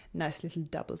nice little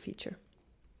double feature.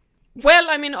 Well,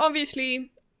 I mean,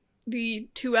 obviously, the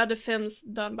two other films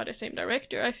done by the same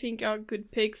director, I think, are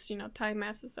good picks. You know, Time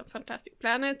Masters and Fantastic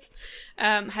Planets.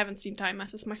 Haven't seen Time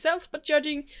Masters myself, but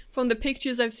judging from the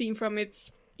pictures I've seen from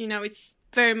it, you know, it's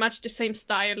very much the same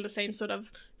style, the same sort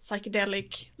of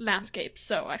psychedelic landscape.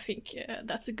 So I think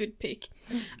that's a good pick.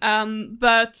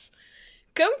 But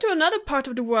going to another part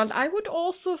of the world, I would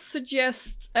also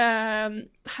suggest Hayao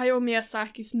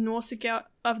Miyazaki's Nausicaa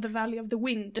of the Valley of the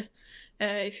Wind.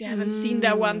 If you haven't seen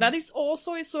that one, that is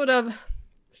also a sort of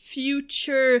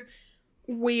future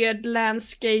weird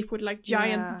landscape with like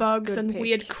giant bugs and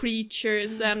weird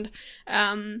creatures, and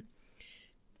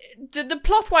the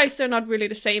plot-wise they're not really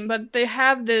the same, but they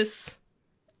have this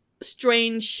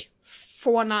strange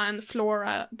fauna and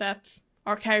flora that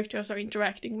our characters are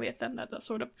interacting with, and that are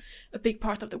sort of a big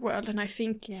part of the world. And I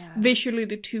think visually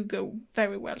the two go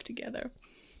very well together.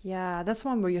 Yeah, that's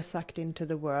one where you're sucked into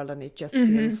the world, and it just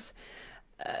feels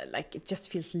like it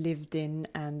just feels lived in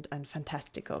and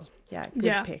fantastical. Yeah,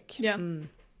 good pick. Yeah.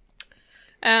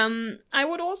 I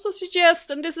would also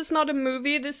suggest, and this is not a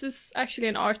movie, this is actually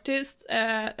an artist,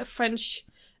 a French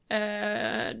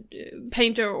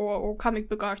painter or comic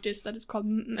book artist that is called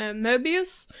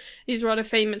Möbius. He's rather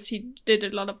famous. He did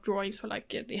a lot of drawings for like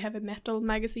the Heavy Metal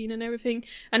magazine and everything,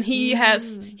 and he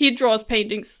draws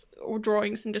paintings or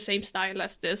drawings in the same style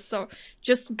as this. So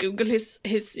just Google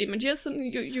his images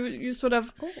and you sort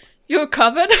of you're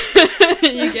covered.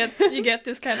 you get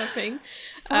this kind of thing.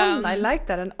 Fun. I like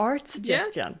that, an art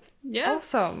suggestion. Yeah.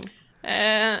 Awesome.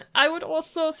 I would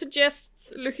also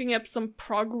suggest looking up some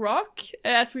prog rock.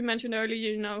 As we mentioned earlier,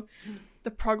 you know,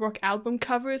 the prog rock album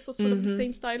covers are sort of the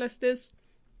same style as this.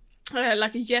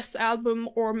 Like a Yes album,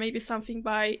 or maybe something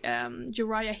by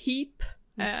Uriah Heep.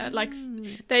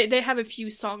 They have a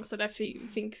few songs that I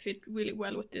think fit really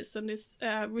well with this. And it's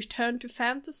Return to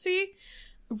Fantasy,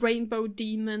 Rainbow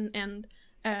Demon, and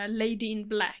Lady in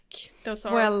Black. Those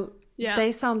are...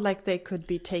 They sound like they could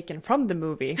be taken from the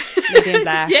movie Lady in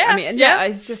Black.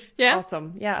 It's just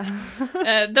awesome. Yeah.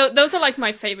 Those are like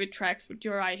my favorite tracks with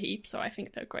Uriah Heep, so I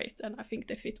think they're great, and I think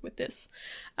they fit with this.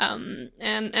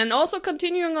 And also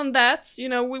continuing on that, you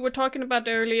know, we were talking about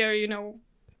earlier, you know,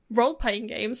 role-playing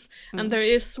games, and there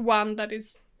is one that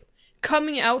is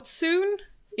coming out soon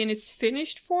in its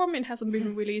finished form. It hasn't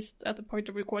been released at the point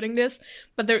of recording this,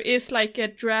 but there is like a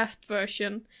draft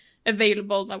version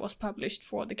available that was published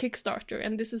for the Kickstarter,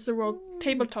 and this is a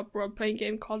tabletop role-playing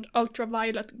game called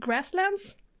Ultraviolet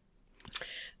Grasslands.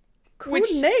 Cool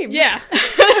name. Yeah.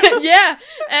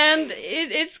 And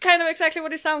it's kind of exactly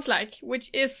what it sounds like,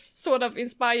 which is sort of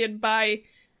inspired by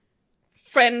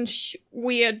French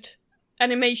weird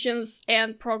animations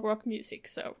and prog rock music,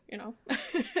 so, you know.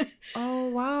 Oh,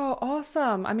 wow,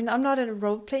 awesome. I mean, I'm not a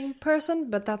role-playing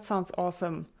person, but that sounds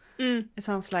awesome. It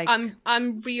sounds like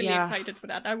I'm really excited for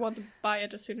that. I want to buy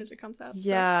it as soon as it comes out.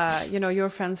 Yeah, so. You know, your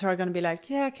friends are gonna be like,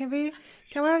 yeah, can we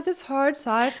have this hard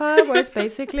sci-fi where it's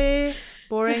basically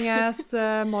boring as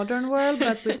modern world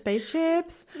but with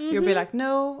spaceships? You'll be like,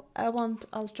 no, I want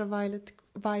ultraviolet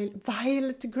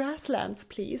violet grasslands,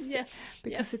 please. Yes,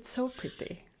 because it's so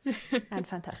pretty and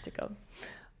fantastical.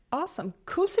 Awesome,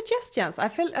 cool suggestions. I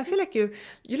feel like you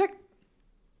like.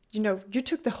 You know, you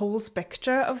took the whole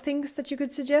spectra of things that you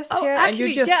could suggest here, actually,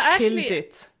 and you just killed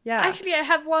it. Yeah. Actually, I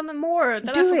have one more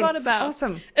that I forgot about.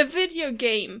 Awesome. A video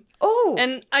game. Oh.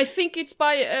 And I think it's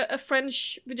by a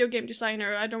French video game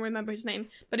designer. I don't remember his name,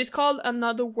 but it's called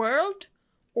Another World,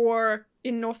 or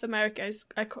in North America,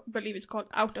 I believe it's called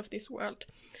Out of This World.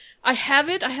 I have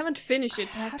it. I haven't finished it,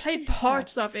 but I played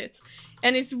parts of it,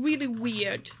 and it's really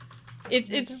weird.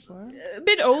 It's a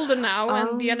bit older now,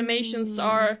 and the animations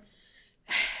are.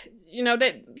 You know,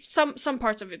 some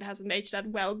parts of it hasn't aged that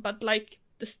well, but like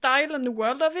the style and the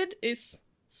world of it is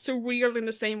surreal in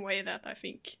the same way that I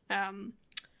think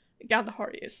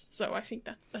Gandahar is. So I think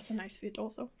that's a nice fit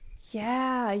also.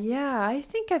 Yeah. I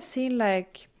think I've seen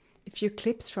like a few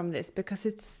clips from this because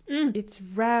it's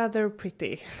rather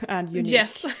pretty and unique.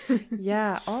 Yes.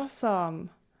 Yeah, awesome.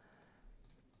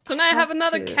 So now I have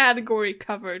another category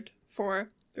covered for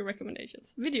the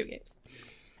recommendations: video games.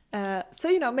 So,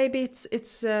 you know, maybe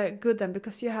it's good then,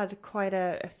 because you had quite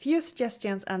a few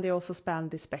suggestions, and they also span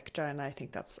the spectra, and I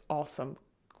think that's awesome.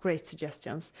 Great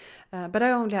suggestions. But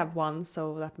I only have one,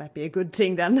 so that might be a good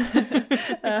thing then.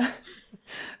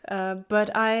 But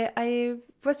I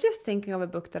was just thinking of a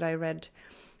book that I read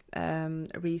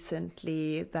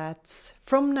recently that's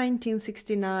from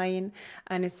 1969,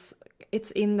 and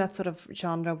it's in that sort of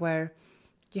genre where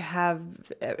you have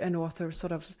an author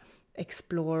sort of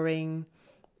exploring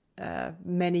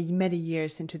many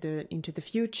years into the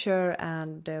future,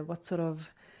 and what sort of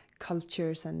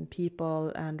cultures and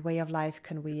people and way of life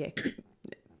can we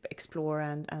explore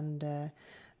and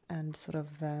sort of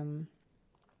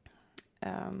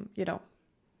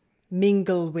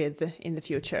mingle with in the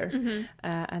future.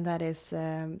 And that is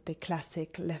the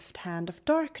classic Left Hand of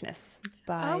Darkness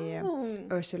by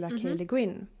Ursula K. Le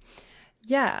Guin.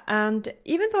 Yeah, and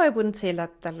even though I wouldn't say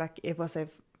that like it was a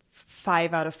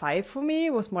 5 out of 5 for me,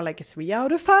 it was more like a 3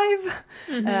 out of 5.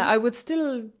 I would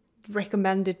still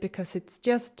recommend it because it's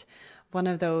just one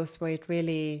of those where it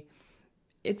really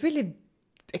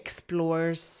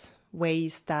explores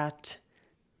ways that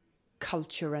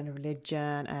culture and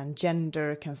religion and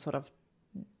gender can sort of,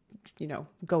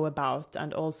 go about,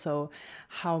 and also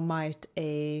how might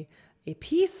a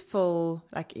peaceful,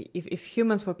 like if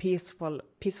humans were peaceful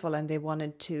and they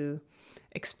wanted to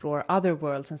explore other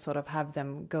worlds and sort of have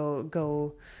them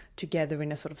go together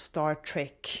in a sort of Star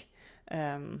Trek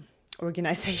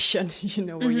organization,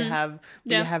 where you have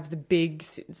the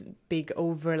big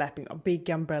overlapping, a big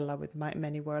umbrella with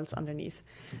many worlds underneath,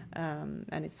 and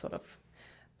it sort of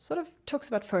talks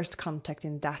about first contact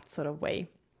in that sort of way.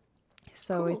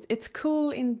 So cool. It's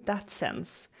cool in that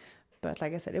sense, but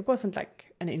like I said, it wasn't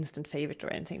like an instant favorite or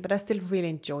anything, but I still really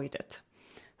enjoyed it.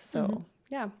 So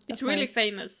yeah, it's really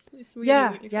famous. It's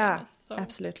really famous. So.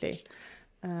 Absolutely.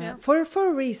 For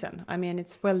a reason. I mean,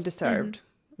 it's well deserved.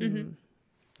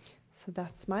 So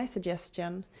that's my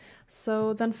suggestion.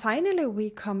 So then finally we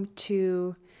come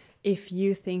to if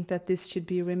you think that this should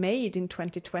be remade in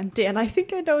 2020. And I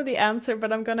think I know the answer,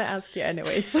 but I'm going to ask you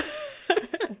anyways.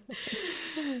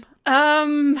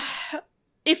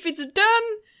 If it's done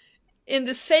in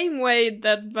the same way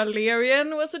that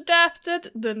Valerian was adapted,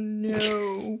 then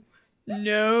no.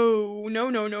 No.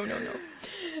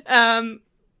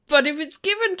 But if it's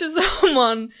given to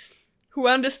someone who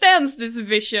understands this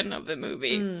vision of the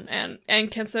movie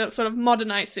and can sort of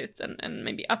modernize it and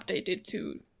maybe update it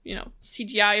to,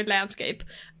 CGI landscape,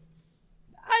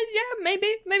 maybe.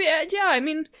 I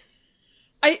mean,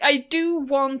 I do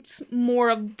want more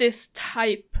of this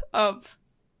type of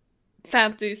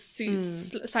fantasy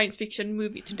science fiction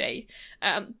movie today.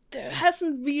 There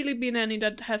hasn't really been any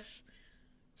that has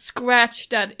scratched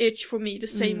that itch for me the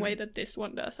same way that this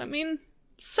one does. I mean,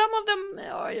 some of them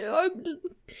are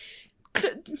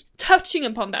touching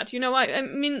upon that, I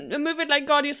mean, a movie like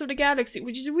Guardians of the Galaxy,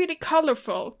 which is really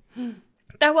colorful,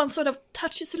 that one sort of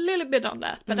touches a little bit on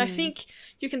that, but I think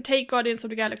you can take Guardians of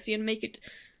the Galaxy and make it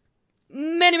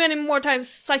many more times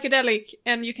psychedelic,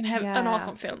 and you can have an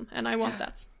awesome film, and I want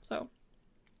that.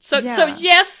 So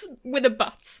yes, with a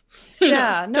but.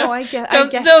 I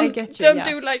get you. Don't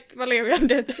do like Valerian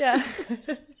did. Yeah.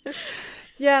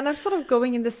 Yeah, and I'm sort of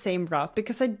going in the same route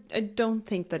because I don't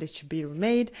think that it should be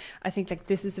remade. I think like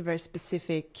this is a very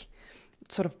specific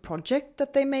sort of project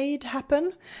that they made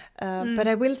happen. But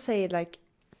I will say like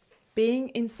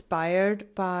being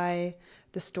inspired by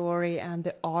the story and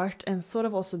the art and sort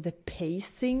of also the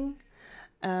pacing,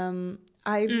 I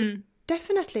would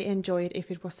definitely enjoy it if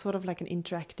it was sort of like an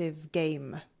interactive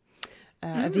game,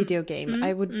 a video game.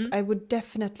 I would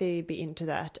definitely be into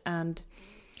that, and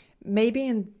maybe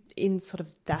in sort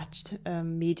of that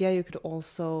media you could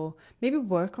also maybe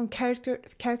work on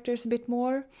characters a bit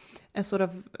more and sort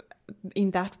of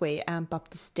in that way amp up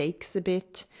the stakes a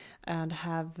bit and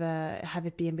have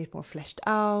it be a bit more fleshed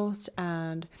out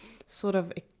and sort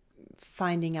of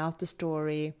finding out the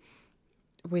story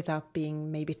without being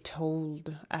maybe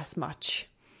told as much,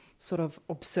 sort of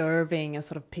observing and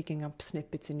sort of picking up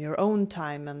snippets in your own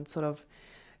time and sort of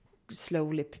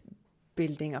slowly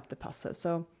building up the puzzle.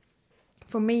 So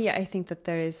for me, I think that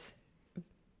there is,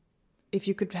 if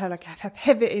you could have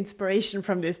heavy inspiration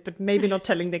from this, but maybe not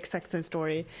telling the exact same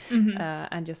story,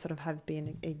 and just sort of have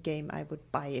been a game, I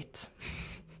would buy it.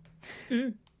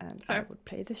 And I would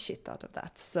play the shit out of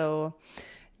that. So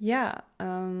yeah,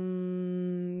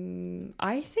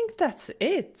 I think that's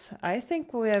it. I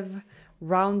think we have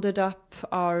rounded up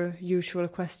our usual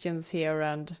questions here,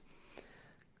 and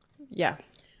yeah.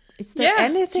 Is there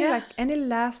anything, like any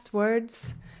last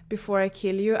words before I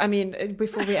kill you? I mean,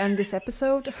 before we end this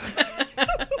episode?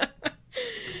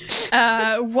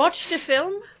 Watch the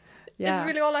film. It's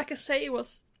really all I can say. It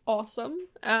was awesome.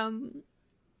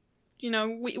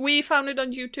 We found it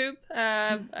on YouTube.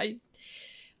 I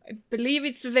believe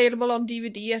it's available on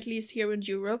DVD, at least here in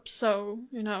Europe. So,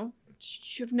 you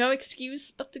have no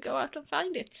excuse but to go out and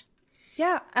find it.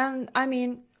 Yeah, and I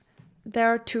mean, there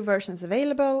are 2 versions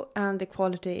available, and the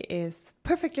quality is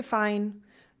perfectly fine.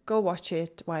 Go watch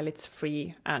it while it's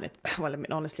free, and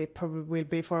honestly, it probably will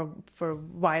be for a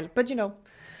while. But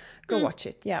go watch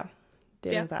it. Yeah, do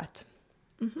that.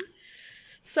 Mm-hmm.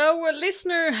 So,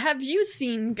 listener, have you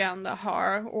seen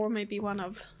Gandahar, or maybe one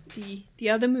of the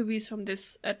other movies from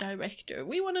this director?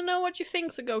 We want to know what you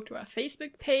think, so go to our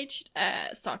Facebook page,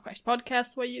 Starcrash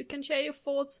Podcast, where you can share your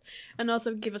thoughts and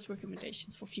also give us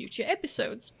recommendations for future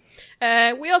episodes.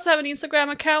 We also have an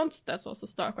Instagram account, that's also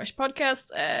Starcrash Podcast,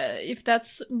 if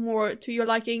that's more to your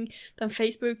liking than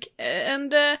Facebook.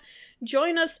 And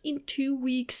join us in 2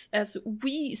 weeks as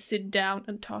we sit down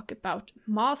and talk about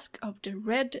Mask of the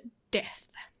Red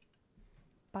Death.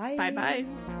 Bye.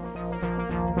 Bye-bye.